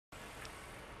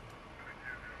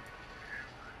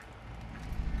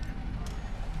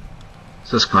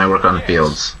Says, can I work on the Yes,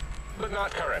 fields? but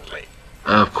not currently.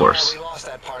 Of course. We lost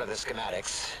that part of the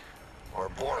schematics. Or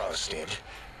Boros did.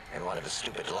 In one of the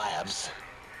stupid labs.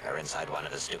 Or inside one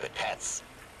of the stupid pets.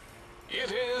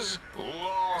 It is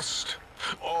lost.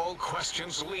 All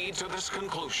questions lead to this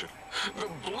conclusion. The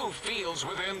blue fields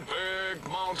within Big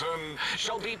Mountain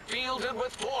shall be fielded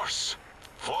with force.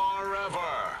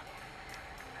 Forever.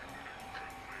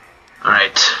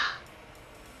 Alright.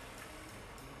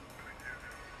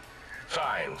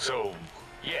 Fine, so,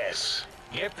 yes.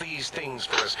 Get these things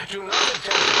for us. Do not attempt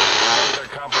to understand their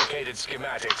complicated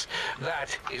schematics.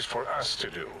 That is for us to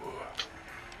do.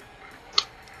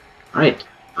 Alright.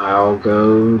 I'll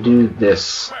go do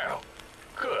this. Well,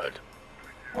 good.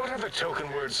 What are the token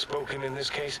words spoken in this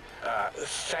case?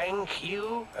 Thank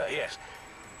you? Yes.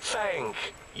 Thank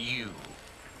you.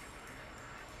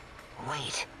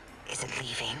 Wait, is it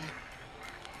leaving?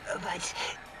 But,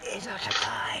 Dr.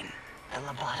 Klein, the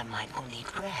lobotomite will need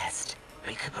rest,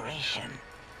 recuperation,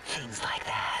 things like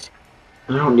that.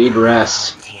 I don't need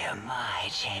rest. Volunteer my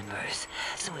chambers,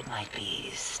 so it might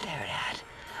be stared at.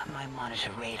 My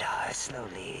monitor radar is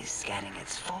slowly scanning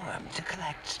its form to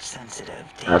collect sensitive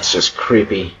data. That's just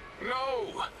creepy.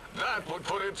 No! That would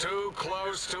put it too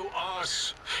close to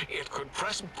us. It could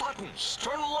press buttons,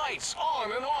 turn lights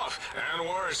on and off, and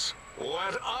worse,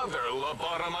 let other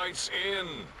lobotomites in.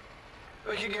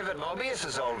 We could give it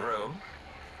Mobius's old room.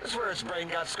 That's where its brain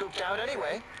got scooped out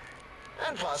anyway.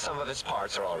 And plus some of its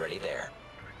parts are already there.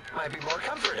 Might be more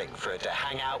comforting for it to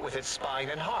hang out with its spine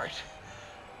and heart.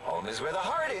 Home is where the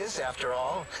heart is, after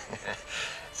all.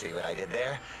 See what I did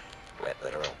there? Wet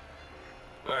literal.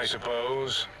 I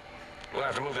suppose. We'll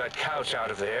have to move that couch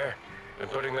out of there. Been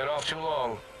putting that off too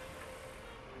long.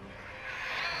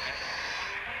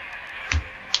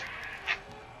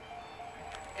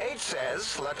 H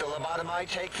says, let the lobotomite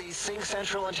take the Sync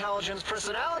Central Intelligence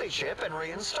personality chip and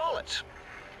reinstall it.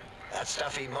 That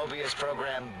stuffy Mobius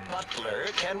program Butler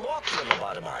can walk the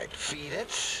lobotomite, feed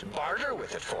it, barter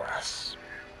with it for us.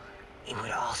 It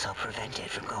would also prevent it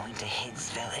from going to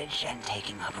Higgs Village and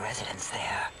taking up residence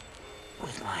there.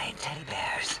 With my teddy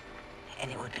bears. And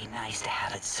it would be nice to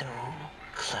have it so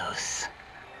close.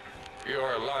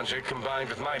 Your logic, combined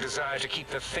with my desire to keep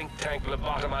the think tank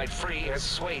lobotomite free, has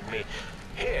swayed me.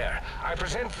 Here, I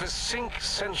present the Sync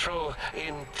Central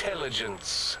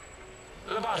Intelligence.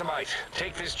 Lobotomite,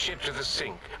 take this chip to the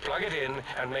sink, plug it in,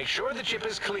 and make sure the chip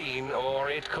is clean,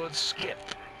 or it could skip.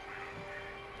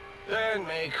 Then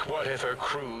make whatever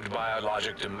crude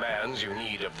biologic demands you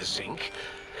need of the sink.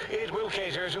 It will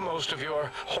cater to most of your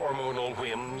hormonal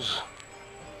whims.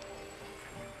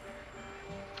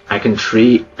 I can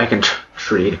trade with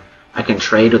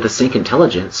the Sync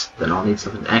Intelligence. Then I'll need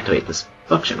something to activate this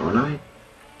function, won't I?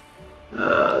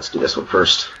 Let's do this one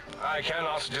first. I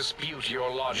cannot dispute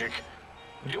your logic.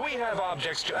 Do we have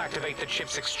objects to activate the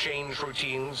chip's exchange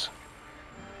routines?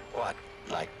 What,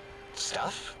 like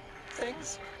stuff?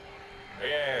 Things?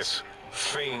 Yes,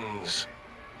 things.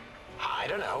 I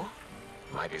don't know.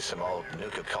 Might be some old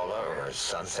Nuka-Cola or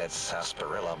Sunset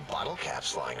Sarsaparilla bottle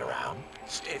caps lying around.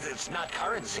 It's not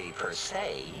currency per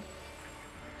se.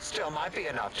 Still might be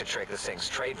enough to trick the thing's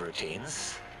trade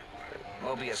routines.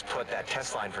 Mobius put that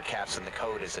test line for caps in the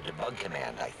code as a debug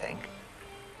command, I think.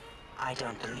 I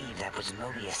don't believe that was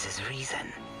Mobius's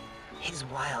reason. His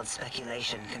wild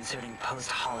speculation concerning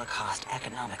post-Holocaust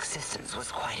economic systems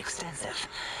was quite extensive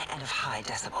and of high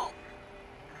decibel.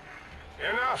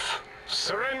 Enough!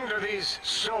 Surrender these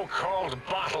so-called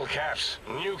bottle caps,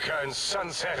 Nuka and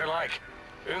Sunset alike.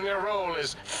 In their role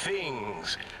as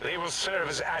things, they will serve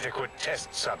as adequate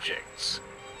test subjects.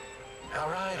 All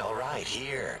right,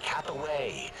 here, cap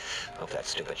away. Hope that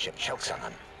stupid chip chokes on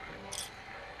them.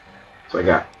 So I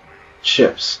got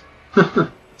chips.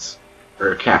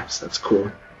 Or caps, that's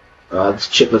cool. This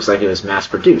chip looks like it was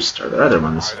mass-produced. Are there other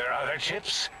ones? Are there other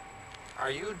chips?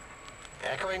 Are you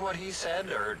echoing what he said,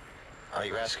 or are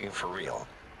you asking for real?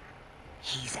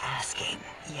 He's asking,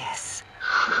 yes.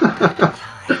 At the time,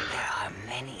 there are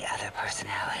many other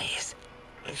personalities.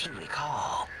 If you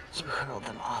recall, you hurled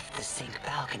them off the Sync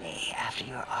balcony after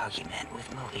your argument with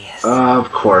Mobius.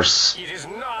 Of course. It is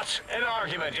not an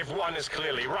argument if one is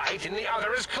clearly right and the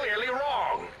other is clearly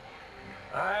wrong.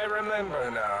 I remember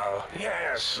now.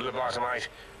 Yes, lobotomite.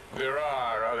 There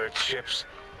are other chips.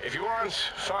 If you want,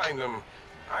 find them.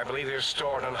 I believe they're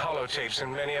stored on holotapes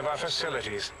in many of our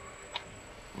facilities.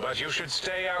 But you should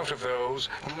stay out of those.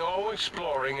 No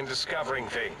exploring and discovering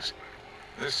things.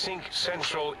 The Sync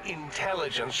Central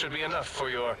Intelligence should be enough for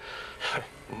your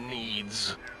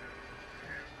needs.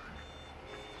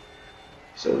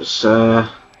 So there's,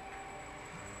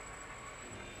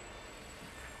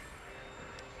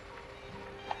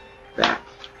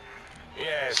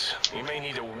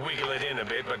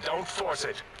 enforce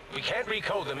it. We can't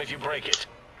recode them if you break it.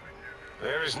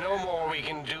 There is no more we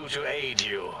can do to aid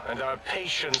you, and our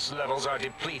patience levels are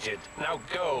depleted. Now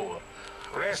go.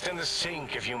 Rest in the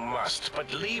sink if you must,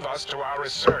 but leave us to our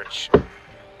research.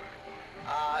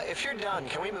 If you're done,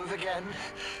 can we move again?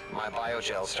 My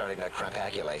biogel's starting to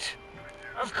crepagulate.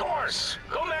 Of course!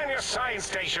 Go man your science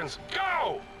stations!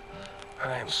 Go!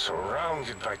 I am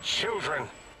surrounded by children.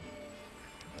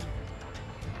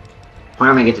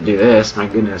 Finally get to do this, my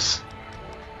goodness.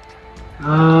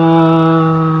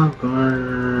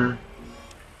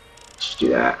 Let's do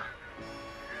that.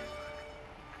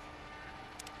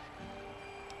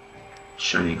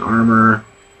 Shining armor.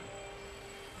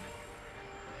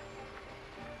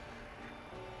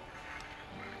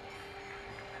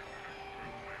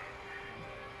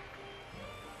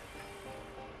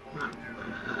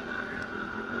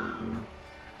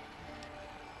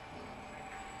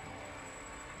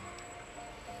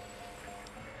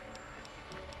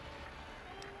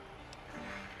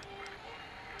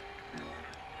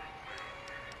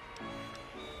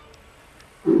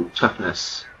 Ooh,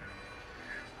 toughness.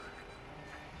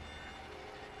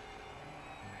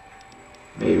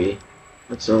 Maybe.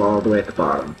 Let's go all the way at the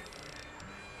bottom.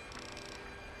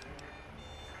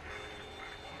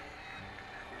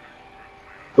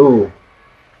 Ooh.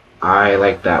 I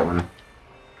like that one.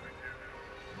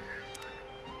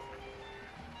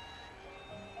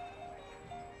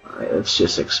 Alright, let's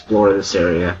just explore this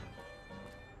area.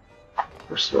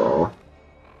 First of all.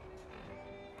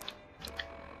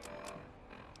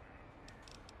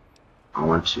 I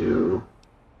want to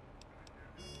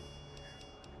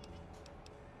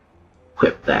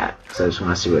equip that, because I just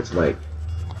want to see what it's like.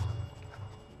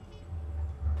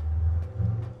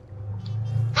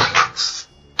 Let's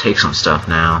take some stuff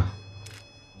now.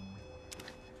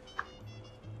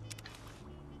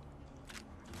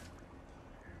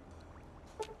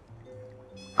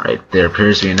 Alright, there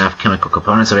appears to be enough chemical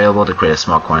components available to create a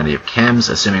small quantity of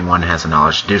chems, assuming one has the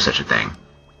knowledge to do such a thing.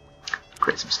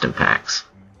 Create some stim packs.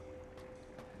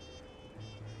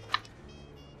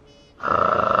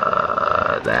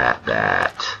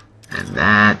 That, and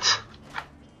that.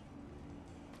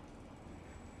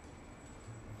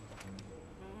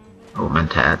 Oh,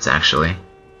 Mentats, actually.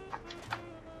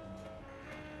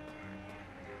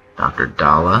 Dr.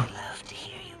 Dala. I love to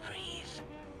hear you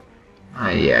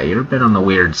breathe. Yeah, you're a bit on the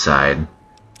weird side.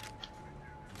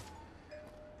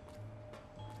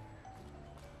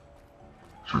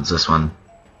 Which one's this one?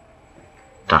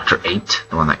 Dr. 8,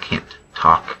 the one that can't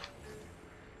talk.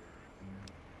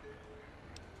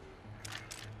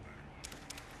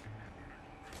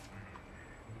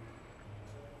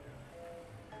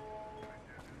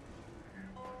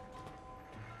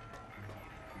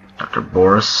 Dr.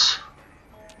 Boris.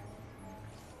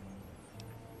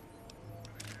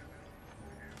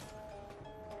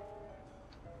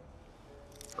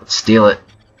 Let's steal it.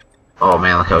 Oh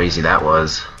man, look how easy that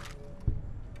was.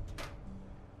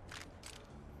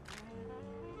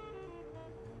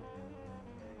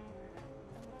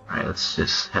 Alright, let's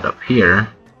just head up here.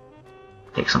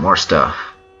 Take some more stuff.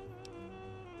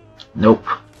 Nope.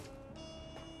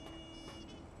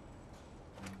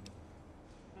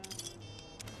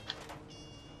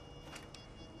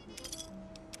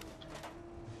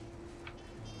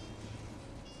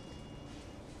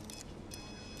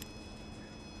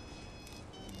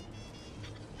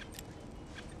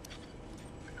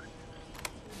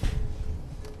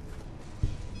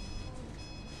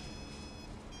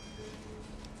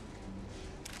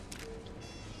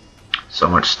 So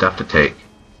much stuff to take.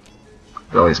 Look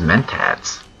at all these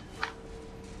Mentats.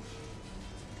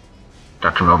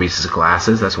 Dr. Mobius's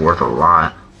glasses, that's worth a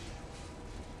lot.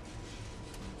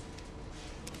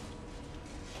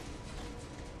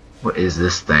 What is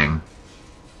this thing?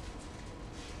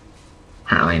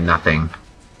 Apparently nothing.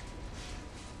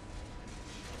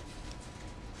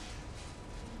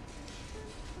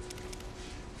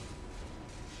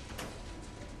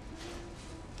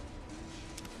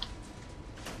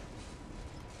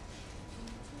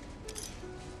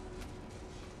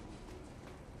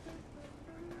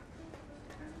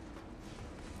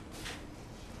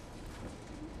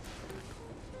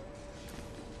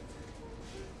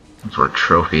 Some sort of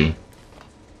trophy.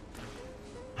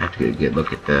 I have to get a good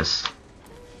look at this.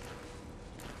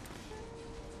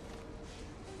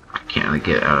 I can't really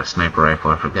get out a sniper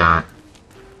rifle, I forgot.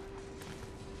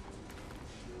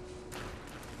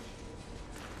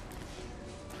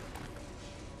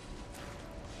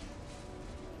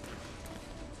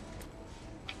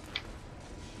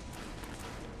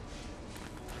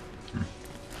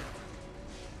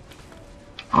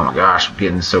 Oh my gosh, I'm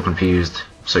getting so confused.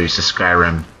 I'm so used to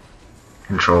Skyrim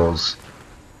controls.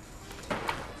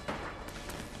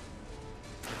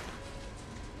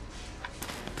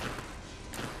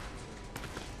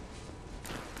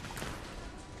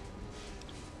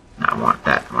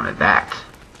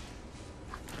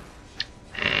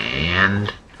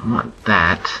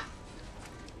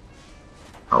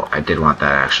 want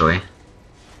that, actually.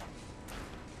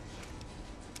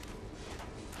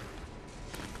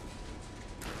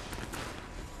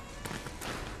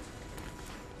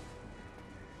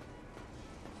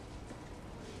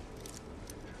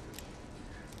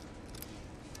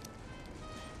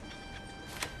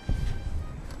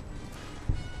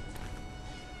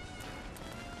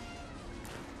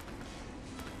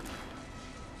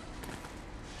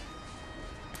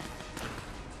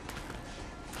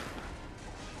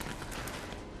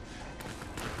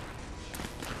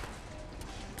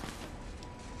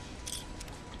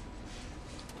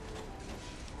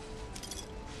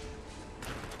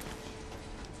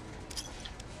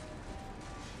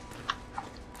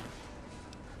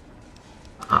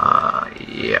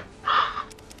 Yep.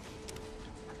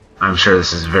 I'm sure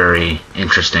this is very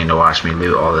interesting to watch me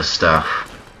loot all this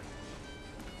stuff.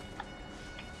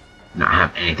 Not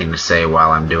have anything to say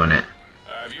while I'm doing it.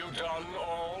 Have you done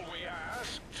all we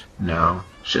asked? No.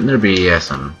 Shouldn't there be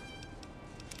some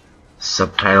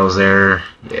subtitles there?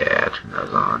 Yeah, turn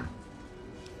those on.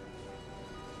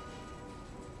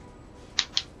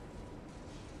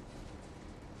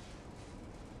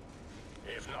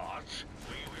 If not,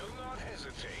 we will not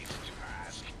hesitate to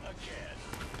ask again.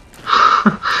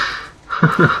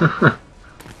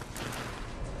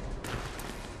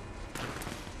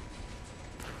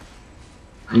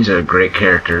 These are great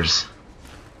characters.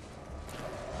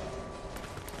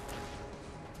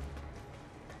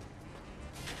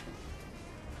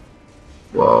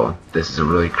 Whoa, this is a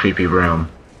really creepy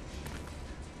room.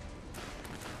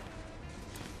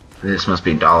 This must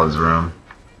be Dala's room.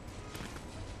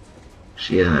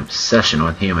 She has an obsession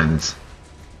with humans.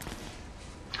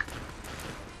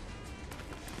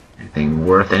 Anything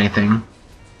worth anything?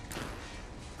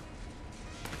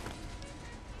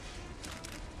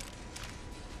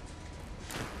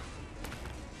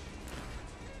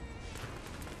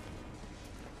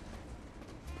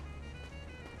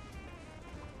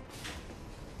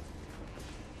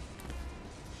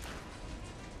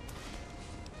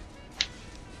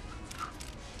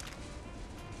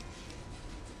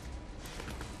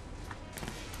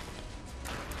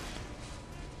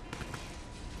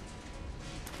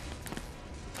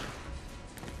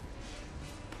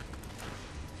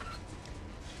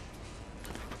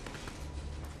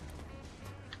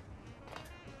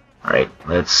 Alright,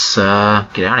 let's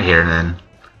get out of here then.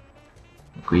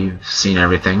 I think we've seen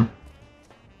everything.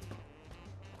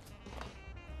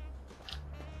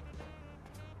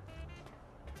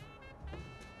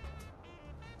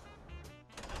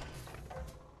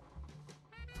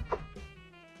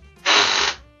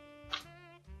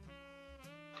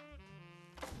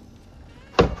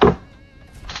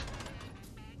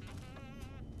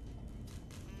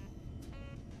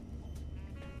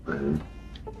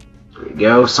 There we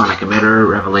go. Sonic emitter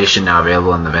revelation now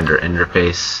available in the vendor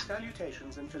interface.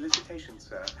 Salutations and felicitations,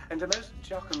 sir, and a most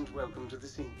jocund welcome to the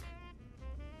Sync.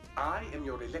 I am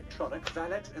your electronic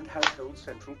valet and household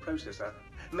central processor.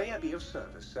 May I be of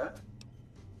service, sir?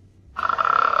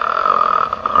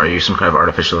 Are you some kind of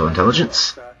artificial intelligence?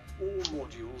 Sir, all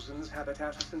modules and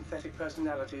habitat are synthetic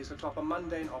personalities atop a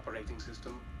mundane operating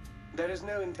system. There is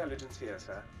no intelligence here,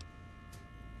 sir.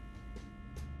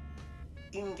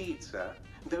 Indeed, sir.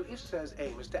 Though if Sir's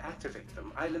aim is to activate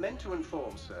them, I lament to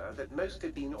inform, sir, that most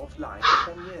have been offline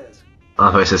for some years. I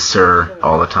love how it says sir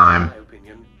all the time. In my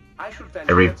opinion, I should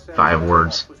venture Every that Sir 5 is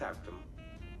words. off without them.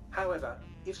 However,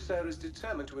 if Sir is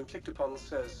determined to inflict upon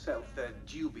Sir's self their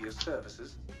dubious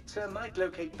services, Sir might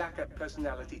locate backup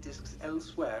personality disks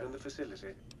elsewhere in the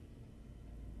facility.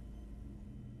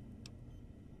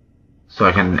 So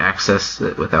I can access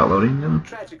it without loading them?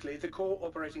 Tragically, the core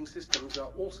operating systems are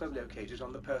also located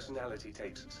on the personality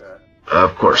tapes, sir.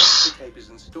 Of course. Once the tape is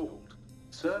installed,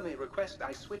 Sir may request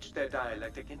I switch their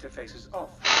dialectic interfaces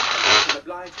off and will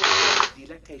oblige with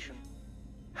delectation.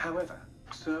 However,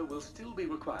 Sir will still be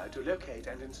required to locate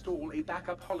and install a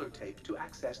backup holotape to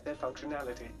access their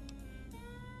functionality.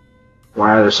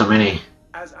 Why are there so many?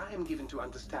 As I am given to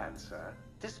understand, sir,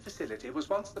 this facility was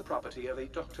once the property of a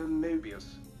Dr.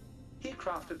 Mobius. He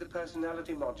crafted the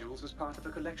personality modules as part of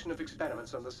a collection of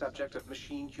experiments on the subject of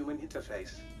machine-human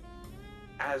interface.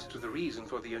 As to the reason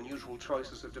for the unusual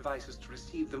choices of devices to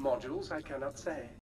receive the modules, I cannot say.